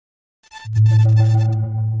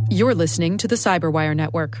You're listening to the Cyberwire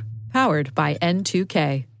Network, powered by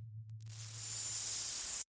N2K.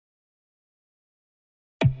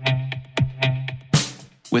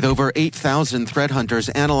 With over 8,000 threat hunters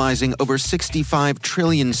analyzing over 65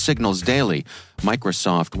 trillion signals daily,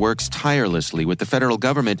 Microsoft works tirelessly with the federal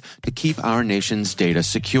government to keep our nation's data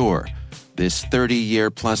secure. This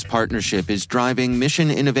 30-year-plus partnership is driving mission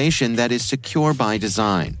innovation that is secure by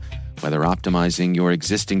design. Whether optimizing your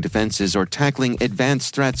existing defenses or tackling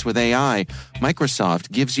advanced threats with AI,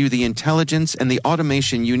 Microsoft gives you the intelligence and the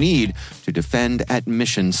automation you need to defend at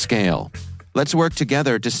mission scale. Let's work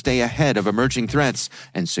together to stay ahead of emerging threats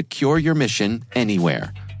and secure your mission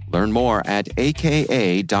anywhere. Learn more at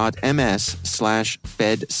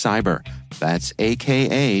aka.ms/fedcyber. That's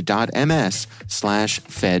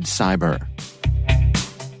aka.ms/fedcyber.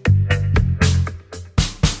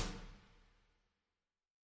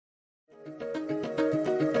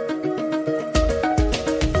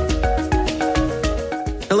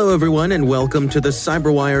 Hello, everyone, and welcome to the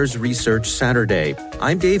CyberWire's Research Saturday.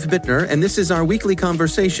 I'm Dave Bittner, and this is our weekly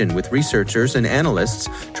conversation with researchers and analysts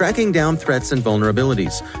tracking down threats and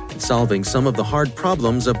vulnerabilities and solving some of the hard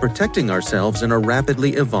problems of protecting ourselves in a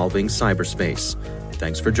rapidly evolving cyberspace.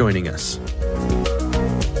 Thanks for joining us.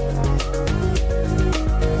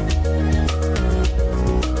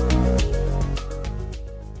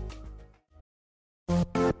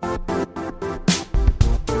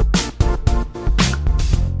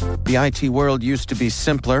 The IT world used to be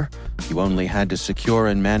simpler. You only had to secure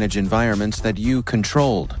and manage environments that you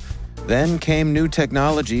controlled. Then came new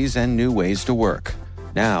technologies and new ways to work.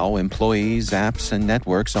 Now, employees, apps, and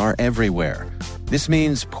networks are everywhere. This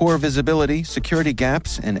means poor visibility, security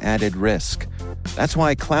gaps, and added risk. That's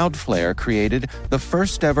why Cloudflare created the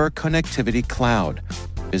first-ever connectivity cloud.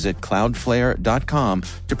 Visit cloudflare.com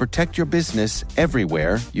to protect your business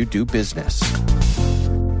everywhere you do business.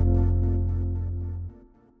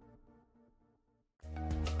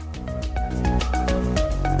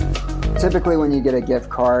 Typically, when you get a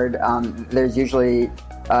gift card, there's usually,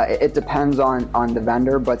 it depends on the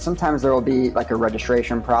vendor, but sometimes there will be like a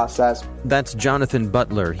registration process. That's Jonathan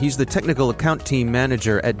Butler. He's the technical account team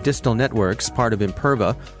manager at Distal Networks, part of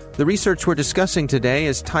Imperva. The research we're discussing today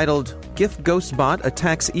is titled Gift Ghost Bot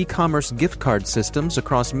Attacks E-Commerce Gift Card Systems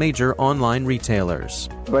Across Major Online Retailers.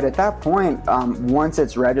 But at that point, once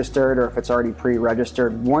it's registered or if it's already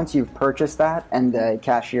pre-registered, once you've purchased that and the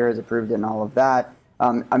cashier has approved it and all of that,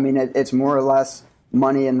 it's more or less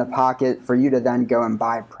money in the pocket for you to then go and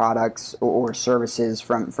buy products or services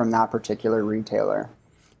from that particular retailer.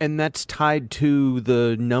 And that's tied to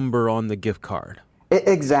the number on the gift card.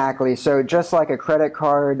 Exactly. So just like a credit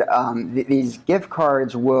card, these gift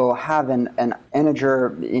cards will have an integer,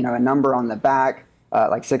 a number on the back,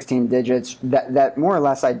 like 16 digits, that more or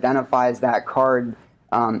less identifies that card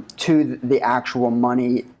to the actual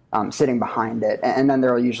money sitting behind it. And then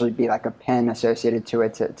there will usually be like a PIN associated to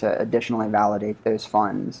it to additionally validate those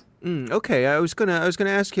funds. Okay, I was gonna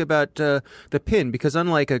ask you about the PIN, because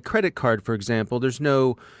unlike a credit card, for example, there's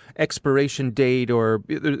no expiration date or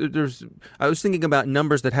I was thinking about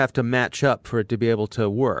numbers that have to match up for it to be able to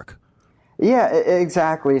work. Yeah,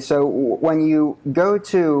 exactly. So when you go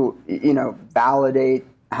to, validate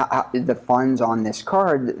the funds on this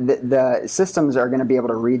card, the systems are going to be able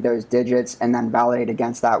to read those digits and then validate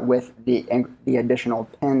against that with the additional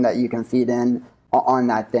PIN that you can feed in on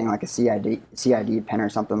that thing, like a CID PIN or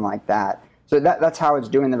something like that. So that's how it's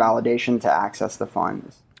doing the validation to access the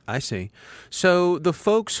funds. I see. So the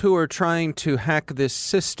folks who are trying to hack this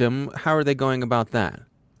system, how are they going about that?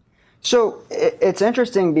 So it's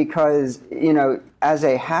interesting because, as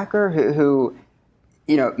a hacker who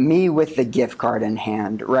me with the gift card in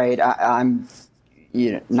hand, right? I'm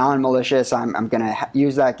non-malicious. I'm going to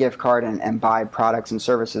use that gift card and buy products and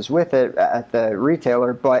services with it at the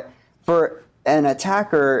retailer. But for an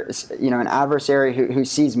attacker, an adversary who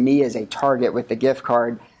sees me as a target with the gift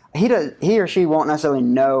card, he or she won't necessarily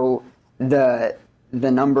know the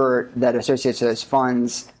number that associates those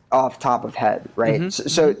funds off top of head, right? Mm-hmm.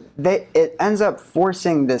 So it ends up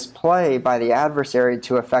forcing this play by the adversary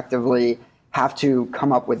to effectively have to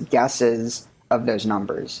come up with guesses of those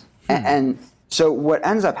numbers. And so what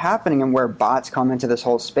ends up happening and where bots come into this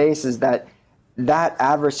whole space is that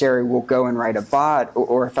adversary will go and write a bot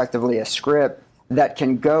or effectively a script that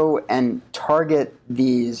can go and target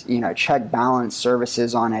these, check balance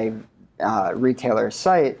services on a retailer's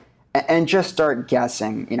site and just start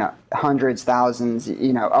guessing, hundreds, thousands,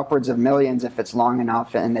 upwards of millions if it's long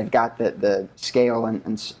enough and they've got the scale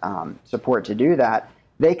and support to do that.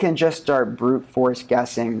 They can just start brute force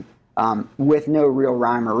guessing with no real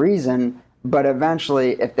rhyme or reason But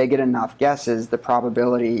eventually, if they get enough guesses, the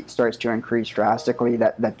probability starts to increase drastically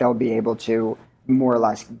that they'll be able to more or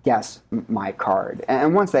less guess my card.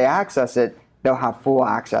 And once they access it, they'll have full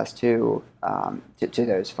access to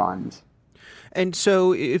those funds. And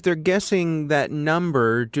so if they're guessing that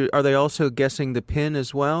number, are they also guessing the PIN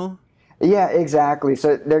as well? Yeah, exactly.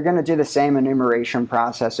 So they're going to do the same enumeration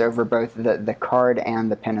process over both the card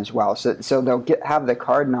and the PIN as well. So they'll have the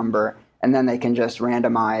card number, and then they can just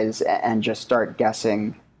randomize and just start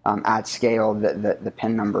guessing at scale the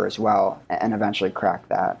PIN number as well, and eventually crack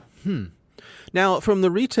that. Now, from the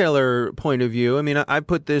retailer point of view, I mean, I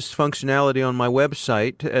put this functionality on my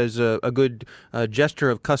website as a good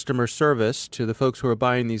gesture of customer service to the folks who are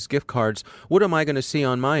buying these gift cards. What am I going to see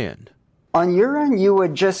on my end? On your end, you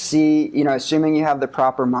would just see, assuming you have the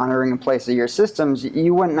proper monitoring in place of your systems,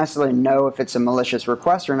 you wouldn't necessarily know if it's a malicious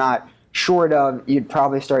request or not. Short of, you'd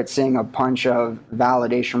probably start seeing a bunch of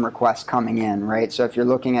validation requests coming in, right? So if you're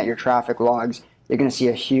looking at your traffic logs, you're going to see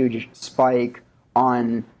a huge spike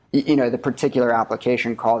on the particular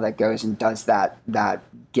application call that goes and does that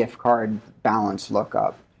gift card balance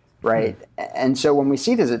lookup, right? And so when we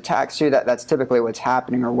see these attacks too, that's typically what's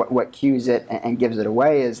happening, or what cues it and gives it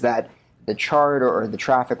away, is that the chart or the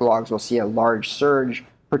traffic logs will see a large surge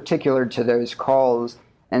particular to those calls.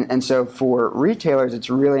 And so for retailers, it's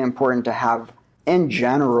really important to have, in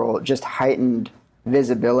general, just heightened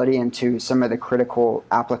visibility into some of the critical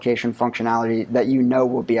application functionality that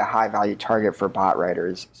will be a high-value target for bot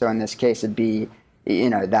writers. So in this case, it'd be,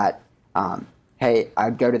 that, hey, I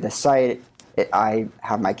go to the site, I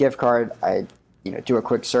have my gift card, I do a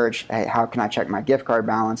quick search, hey, how can I check my gift card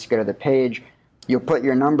balance? You go to the page, you'll put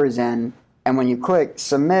your numbers in, and when you click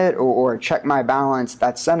submit or check my balance,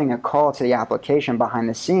 that's sending a call to the application behind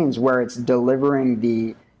the scenes where it's delivering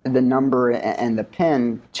the number and the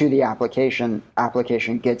PIN to the application.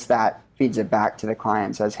 Application gets that, feeds it back to the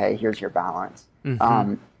client, says, hey, here's your balance.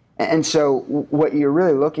 And so what you're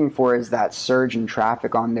really looking for is that surge in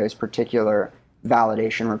traffic on those particular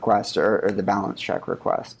validation requests or the balance check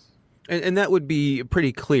requests. And that would be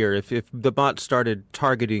pretty clear. If the bot started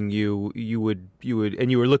targeting you, you would,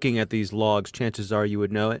 and you were looking at these logs, chances are you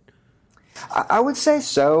would know it? I would say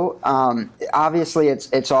so. Obviously,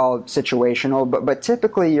 it's all situational, but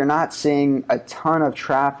typically you're not seeing a ton of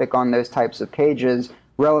traffic on those types of pages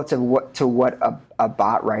relative to what a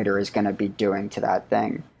bot writer is going to be doing to that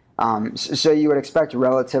thing. So you would expect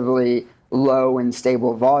relatively low and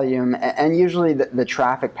stable volume, and usually the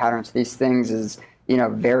traffic patterns of these things is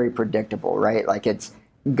very predictable, right? Like it's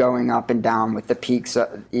going up and down with the peaks,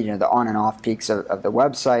 the on and off peaks of the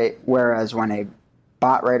website, whereas when a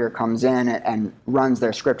bot writer comes in and runs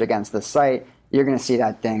their script against the site, you're going to see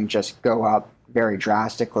that thing just go up very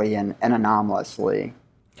drastically and anomalously.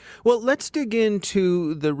 Well, let's dig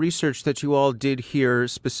into the research that you all did here,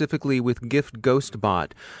 specifically with Gift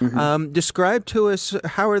Ghostbot. Describe to us,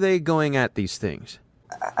 how are they going at these things?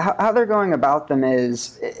 How they're going about them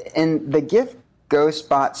is, in the Gift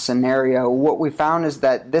Ghostbot scenario, what we found is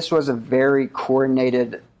that this was a very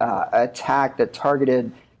coordinated attack that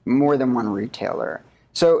targeted more than one retailer.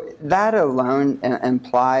 So that alone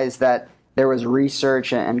implies that there was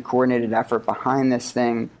research and coordinated effort behind this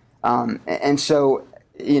thing. And so,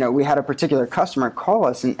 we had a particular customer call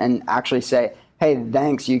us and actually say, hey,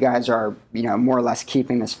 thanks, you guys are, more or less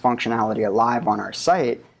keeping this functionality alive on our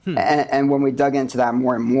site. And when we dug into that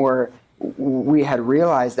more and more, we had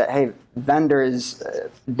realized that, hey, vendors,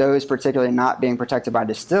 those particularly not being protected by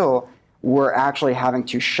Distill, were actually having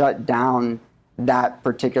to shut down that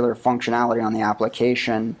particular functionality on the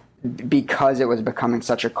application because it was becoming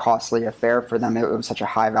such a costly affair for them. It was such a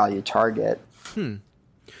high-value target.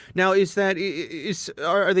 Now,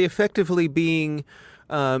 are they effectively being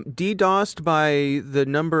DDoSed by the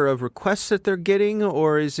number of requests that they're getting,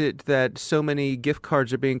 or is it that so many gift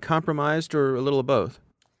cards are being compromised, or a little of both?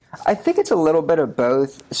 I think it's a little bit of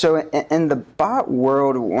both. So in the bot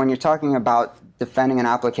world, when you're talking about defending an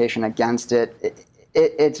application against it,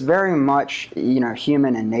 it's very much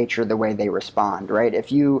human in nature the way they respond, right?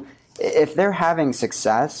 If they're having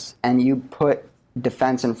success and you put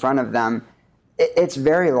defense in front of them, it's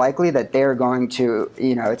very likely that they're going to,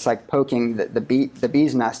 it's like poking the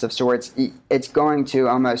bee's nest of sorts. It's going to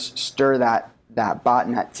almost stir that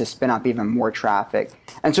botnet to spin up even more traffic.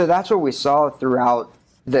 And so that's what we saw throughout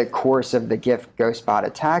the course of the Gift Ghostbot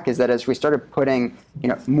attack, is that as we started putting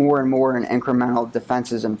more and more and incremental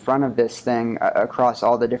defenses in front of this thing across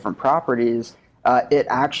all the different properties, it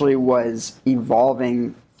actually was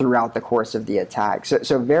evolving throughout the course of the attack.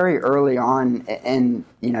 So very early on in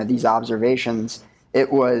these observations,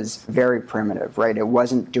 it was very primitive, right? It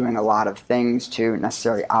wasn't doing a lot of things to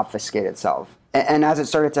necessarily obfuscate itself. And as it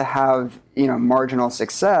started to have, marginal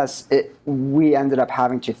success, we ended up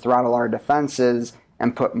having to throttle our defenses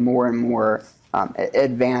and put more and more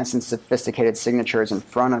advanced and sophisticated signatures in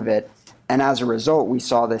front of it. And as a result, we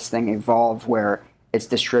saw this thing evolve where it's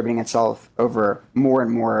distributing itself over more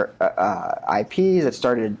and more IPs. It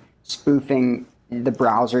started spoofing the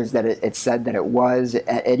browsers that it said that it was.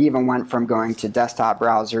 It even went from going to desktop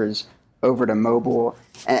browsers over to mobile.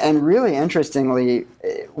 And really interestingly,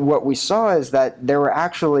 what we saw is that there were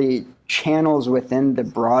actually channels within the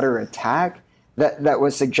broader attack that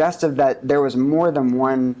was suggestive that there was more than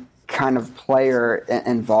one kind of player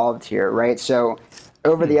involved here, right? So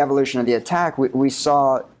over the evolution of the attack, we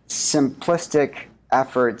saw simplistic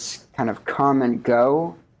efforts kind of come and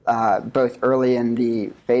go, both early in the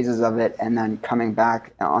phases of it and then coming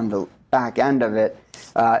back on the back end of it.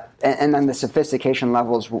 And then the sophistication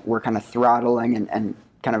levels were kind of throttling and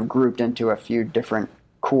kind of grouped into a few different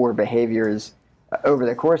core behaviors over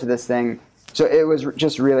the course of this thing. So it was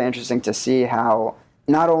just really interesting to see how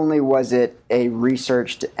not only was it a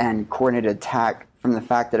researched and coordinated attack from the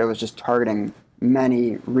fact that it was just targeting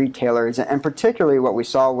many retailers, and particularly what we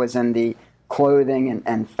saw was in the clothing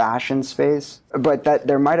and fashion space, but that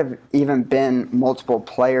there might have even been multiple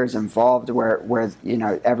players involved where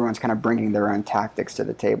everyone's kind of bringing their own tactics to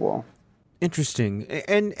the table. Interesting.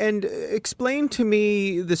 And explain to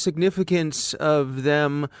me the significance of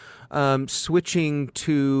them switching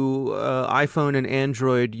to iPhone and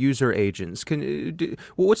Android user agents.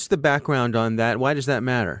 What's the background on that? Why does that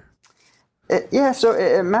matter? So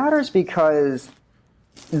it matters because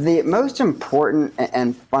the most important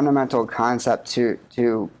and fundamental concept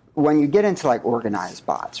to when you get into like organized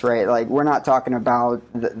bots, right? Like we're not talking about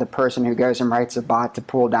the person who goes and writes a bot to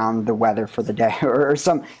pull down the weather for the day or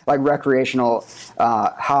some like recreational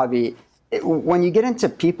hobby. When you get into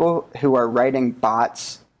people who are writing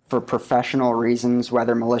bots for professional reasons,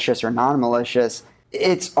 whether malicious or non-malicious,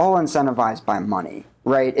 it's all incentivized by money,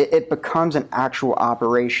 right? It becomes an actual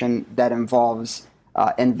operation that involves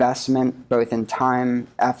investment, both in time,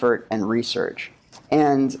 effort, and research.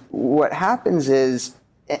 And what happens is,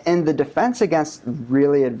 in the defense against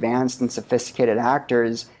really advanced and sophisticated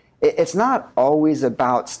actors, it's not always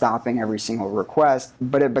about stopping every single request,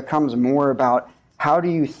 but it becomes more about how do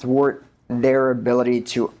you thwart their ability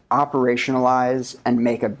to operationalize and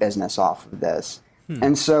make a business off of this.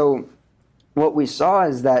 And so what we saw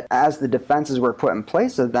is that as the defenses were put in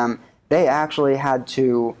place of them, they actually had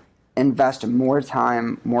to invest more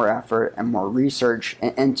time, more effort, and more research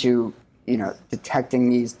into detecting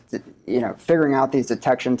these, figuring out these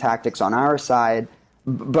detection tactics on our side.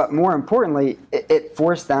 But more importantly, it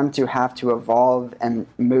forced them to have to evolve and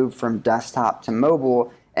move from desktop to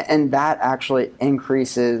mobile. And that actually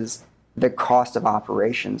increases the cost of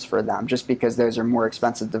operations for them, just because those are more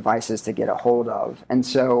expensive devices to get a hold of. And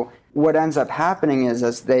so what ends up happening is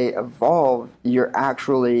as they evolve, you're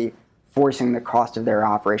actually forcing the cost of their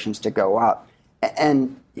operations to go up.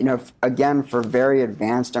 And again, for very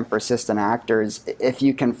advanced and persistent actors, if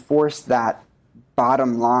you can force that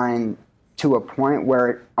bottom line to a point where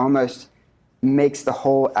it almost makes the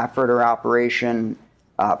whole effort or operation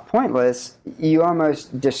pointless, you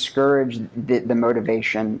almost discourage the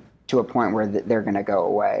motivation to a point where they're going to go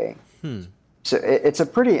away. So it's a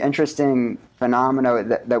pretty interesting phenomenon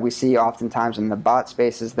that we see oftentimes in the bot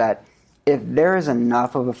space, is that if there is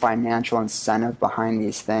enough of a financial incentive behind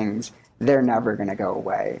these things, they're never going to go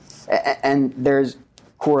away. And there's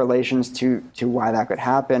correlations to why that could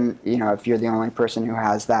happen. If you're the only person who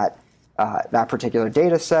has that particular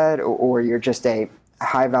data set, or you're just a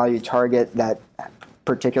high-value target that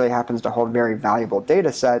particularly happens to hold very valuable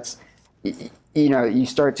data sets, you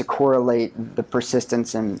start to correlate the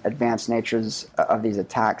persistence and advanced natures of these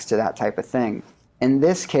attacks to that type of thing. In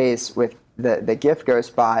this case, with the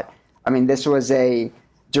GiftGhost bot, this was a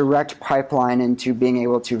direct pipeline into being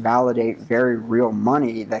able to validate very real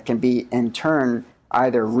money that can be, in turn,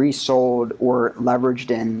 either resold or leveraged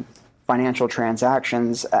in financial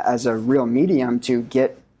transactions as a real medium to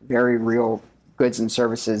get very real goods and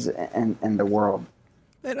services in the world.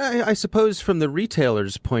 And I suppose from the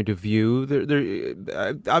retailer's point of view,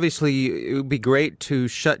 obviously it would be great to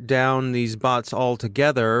shut down these bots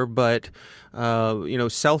altogether, but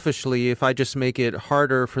selfishly, if I just make it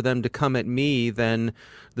harder for them to come at me than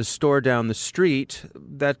the store down the street,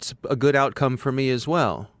 that's a good outcome for me as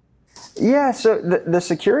well. Yeah, so the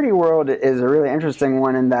security world is a really interesting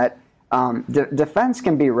one in that defense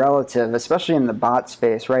can be relative, especially in the bot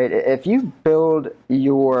space, right? If you build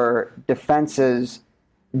your defenses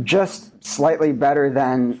just slightly better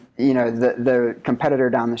than, the competitor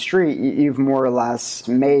down the street, you've more or less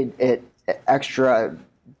made it extra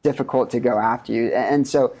difficult to go after you. And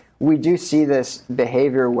so we do see this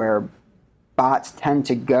behavior where bots tend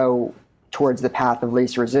to go towards the path of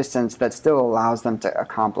least resistance that still allows them to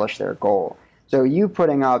accomplish their goal. So you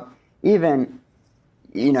putting up even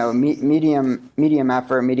medium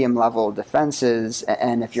effort, medium level defenses,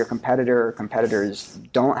 and if your competitor or competitors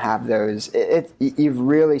don't have those, you've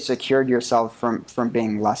really secured yourself from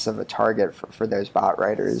being less of a target for those bot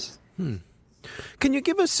writers. Can you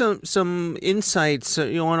give us some insights,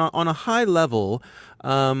 on a high level,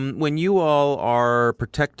 when you all are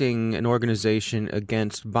protecting an organization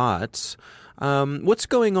against bots? What's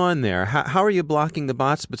going on there? How are you blocking the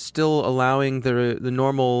bots but still allowing the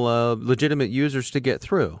normal legitimate users to get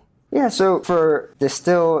through? Yeah, so for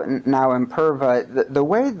Distill, now Imperva, the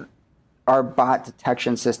way our bot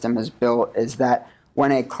detection system is built is that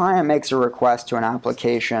when a client makes a request to an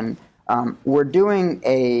application, we're doing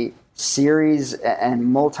a series and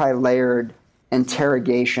multi-layered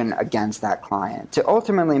interrogation against that client to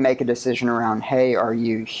ultimately make a decision around, hey, are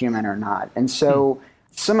you human or not? And so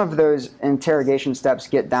some of those interrogation steps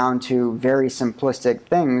get down to very simplistic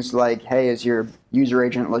things like, hey, is your user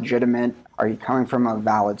agent legitimate? Are you coming from a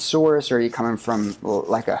valid source? Or are you coming from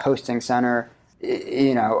like a hosting center?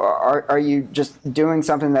 Are you just doing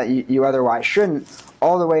something that you otherwise shouldn't?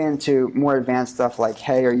 All the way into more advanced stuff like,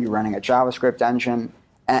 hey, are you running a JavaScript engine?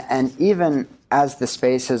 And even as the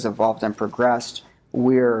space has evolved and progressed,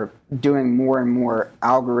 we're doing more and more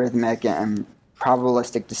algorithmic and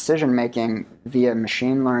probabilistic decision-making via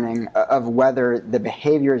machine learning of whether the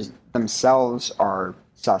behaviors themselves are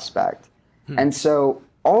suspect. And so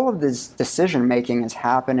all of this decision-making is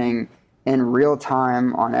happening in real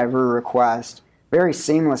time on every request, very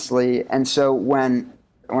seamlessly. And so when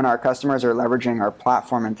our customers are leveraging our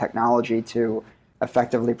platform and technology to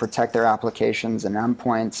effectively protect their applications and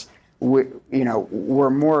endpoints, we're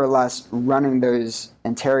more or less running those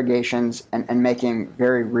interrogations and making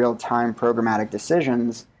very real-time programmatic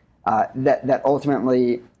decisions that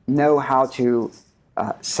ultimately know how to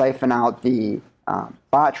siphon out the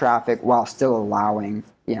bot traffic while still allowing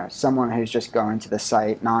someone who's just going to the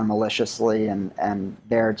site non-maliciously and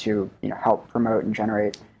there to help promote and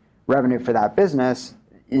generate revenue for that business.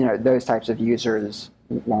 Those types of users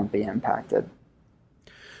won't be impacted.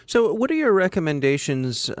 So what are your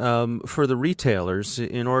recommendations for the retailers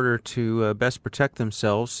in order to best protect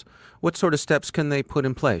themselves? What sort of steps can they put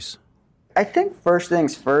in place? I think first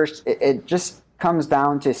things first, it just comes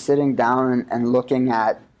down to sitting down and looking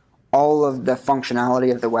at all of the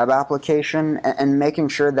functionality of the web application and making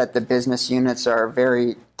sure that the business units are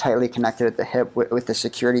very tightly connected at the hip with the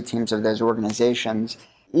security teams of those organizations.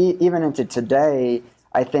 Even into today,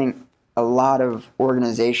 I think a lot of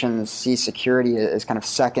organizations see security as kind of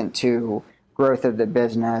second to growth of the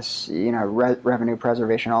business, revenue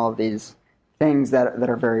preservation, all of these things that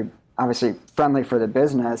are very obviously friendly for the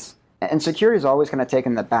business. And security is always going to take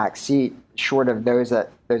in the back seat, short of those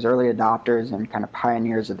early adopters and kind of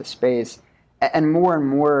pioneers of the space. And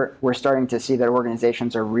more, we're starting to see that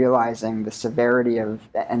organizations are realizing the severity of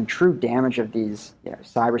and true damage of these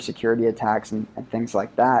cybersecurity attacks and things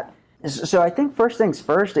like that. So I think first things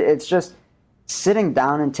first, it's just sitting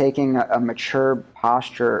down and taking a mature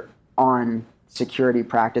posture on security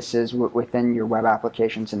practices within your web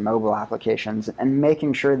applications and mobile applications, and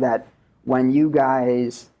making sure that when you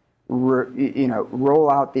guys roll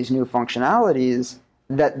out these new functionalities,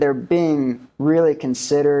 that they're being really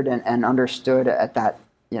considered and understood at that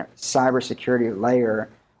cybersecurity layer.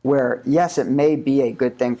 Where yes, it may be a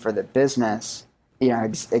good thing for the business,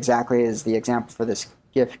 exactly as the example for this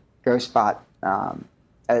GhostBot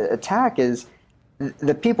attack is,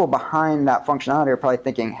 the people behind that functionality are probably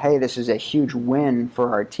thinking, hey, this is a huge win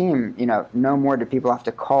for our team. No more do people have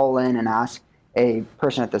to call in and ask a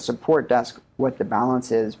person at the support desk what the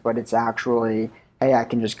balance is, but it's actually, hey, I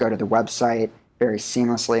can just go to the website, very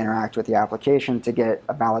seamlessly interact with the application to get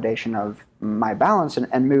a validation of my balance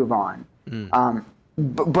and move on.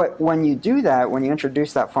 But when you do that, when you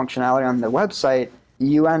introduce that functionality on the website,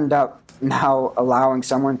 you end up now allowing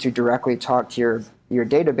someone to directly talk to your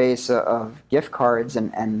database of gift cards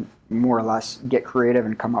and more or less get creative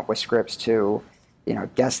and come up with scripts to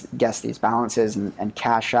guess these balances and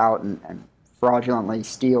cash out and fraudulently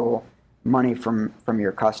steal money from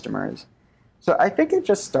your customers. So I think it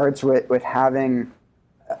just starts with having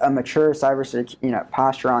a mature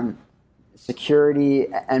posture on security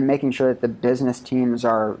and making sure that the business teams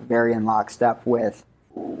are very in lockstep with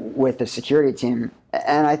the security team.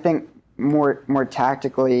 And I think more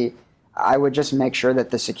tactically, I would just make sure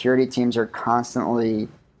that the security teams are constantly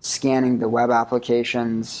scanning the web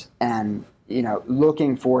applications and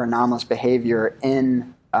looking for anomalous behavior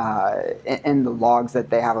in the logs that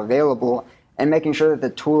they have available, and making sure that the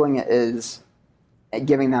tooling is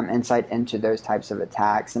giving them insight into those types of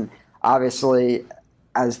attacks. And obviously,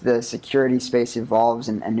 as the security space evolves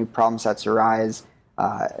and new problem sets arise,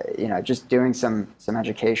 just doing some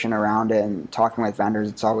education around it and talking with vendors,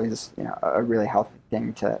 it's always a really healthy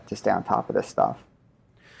thing to stay on top of this stuff.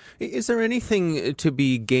 Is there anything to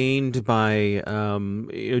be gained by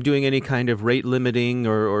doing any kind of rate limiting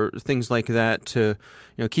or things like that to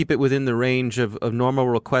keep it within the range of normal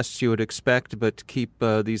requests you would expect, but keep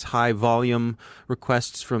these high volume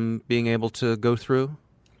requests from being able to go through?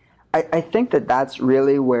 I think that's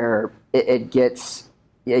really where it gets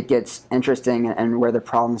interesting, and where the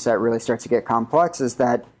problem set really starts to get complex, is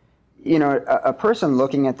that a person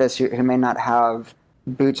looking at this who may not have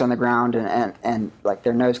boots on the ground and like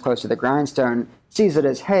their nose close to the grindstone sees it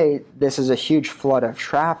as, hey, this is a huge flood of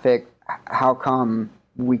traffic. How come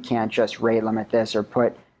we can't just rate limit this or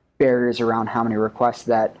put barriers around how many requests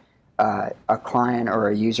that a client or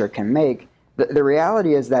a user can make? The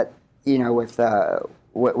reality is that with a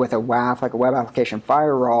WAF, like a web application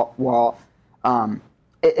firewall,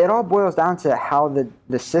 it all boils down to how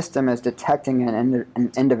the system is detecting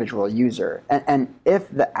an individual user, and if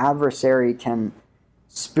the adversary can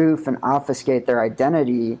spoof and obfuscate their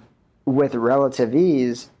identity with relative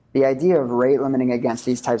ease, the idea of rate limiting against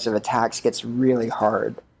these types of attacks gets really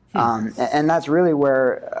hard. And that's really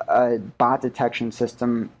where a bot detection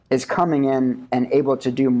system is coming in and able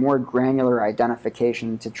to do more granular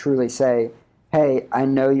identification to truly say, hey, I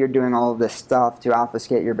know you're doing all of this stuff to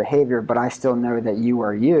obfuscate your behavior, but I still know that you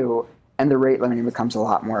are you, and the rate limiting becomes a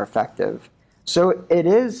lot more effective. So it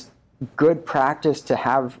is good practice to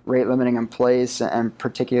have rate limiting in place, and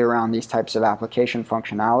particularly around these types of application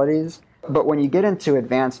functionalities. But when you get into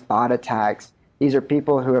advanced bot attacks, these are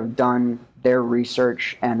people who have done their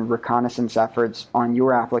research and reconnaissance efforts on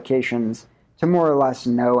your applications to more or less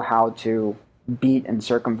know how to beat and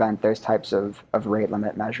circumvent those types of rate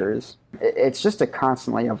limit measures. It's just a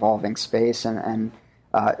constantly evolving space, and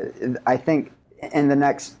I think in the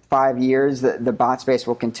next 5 years, the bot space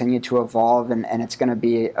will continue to evolve, and it's going to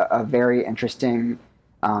be a very interesting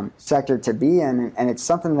sector to be in. And it's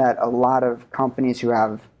something that a lot of companies who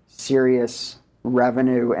have serious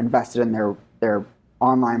revenue invested in their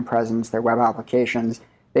online presence, their web applications,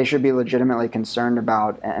 they should be legitimately concerned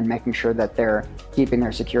about, and making sure that they're keeping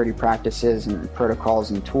their security practices and protocols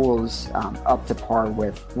and tools up to par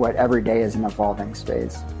with what every day is an evolving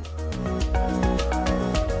space.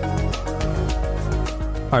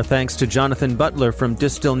 Our thanks to Jonathan Butler from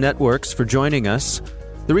Distill Networks for joining us.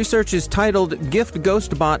 The research is titled Gift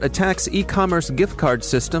Ghostbot Attacks E-Commerce Gift Card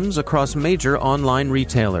Systems Across Major Online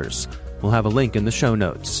Retailers. We'll have a link in the show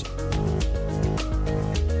notes.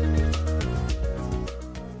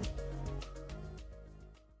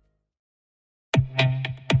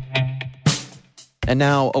 And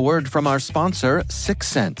now, a word from our sponsor,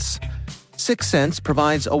 Syxsense. Syxsense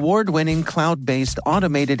provides award-winning cloud-based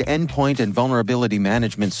automated endpoint and vulnerability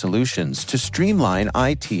management solutions to streamline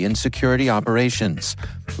IT and security operations.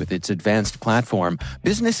 With its advanced platform,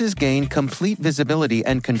 businesses gain complete visibility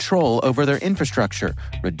and control over their infrastructure,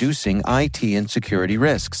 reducing IT and security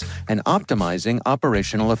risks and optimizing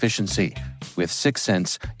operational efficiency. With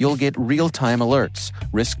Syxsense, you'll get real-time alerts,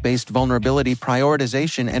 risk-based vulnerability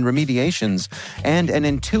prioritization and remediations, and an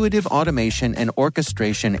intuitive automation and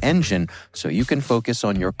orchestration engine so you can focus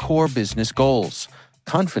on your core business goals,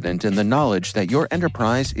 confident in the knowledge that your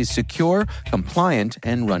enterprise is secure, compliant,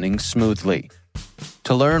 and running smoothly.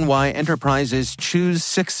 To learn why enterprises choose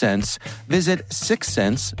Syxsense, visit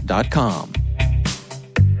syxsense.com.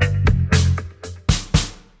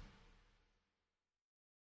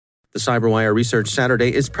 The CyberWire Research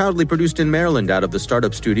Saturday is proudly produced in Maryland out of the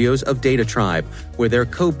startup studios of DataTribe, where they're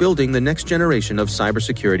co-building the next generation of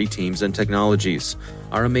cybersecurity teams and technologies.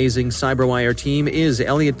 Our amazing CyberWire team is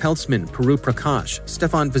Elliot Peltzman, Puru Prakash,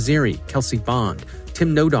 Stefan Vaziri, Kelsey Bond,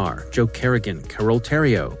 Tim Nodar, Joe Kerrigan, Carol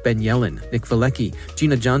Terrio, Ben Yellen, Nick Valecki,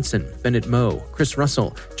 Gina Johnson, Bennett Moe, Chris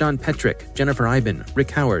Russell, John Petrick, Jennifer Iben,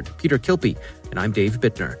 Rick Howard, Peter Kilpie, and I'm Dave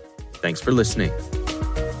Bittner. Thanks for listening.